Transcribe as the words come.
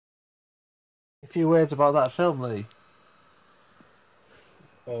few words about that film, Lee.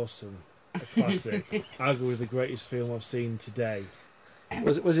 Awesome. A classic. Arguably the greatest film I've seen today.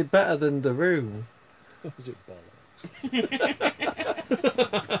 Was it better than The Room? Was it bollocks?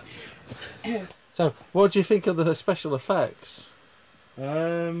 So, what do you think of the special effects?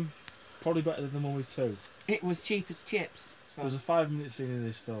 Probably better than The Mummy 2. It was cheap as chips. There was a 5-minute scene in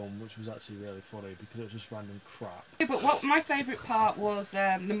this film which was actually really funny because it was just random crap. Yeah, but what my favourite part was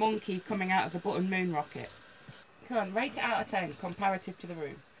the monkey coming out of the button moon rocket. Come on, rate it out of 10 comparative to The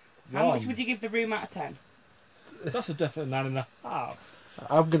Room. How much would you give The Room out of 10? That's a definite 9.5.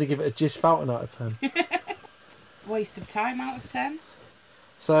 I'm going to give it a Jizz Fountain out of 10. Waste of time out of 10?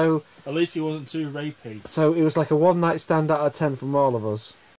 So... At least he wasn't too rapey. So it was like a one-night stand out of 10 from all of us.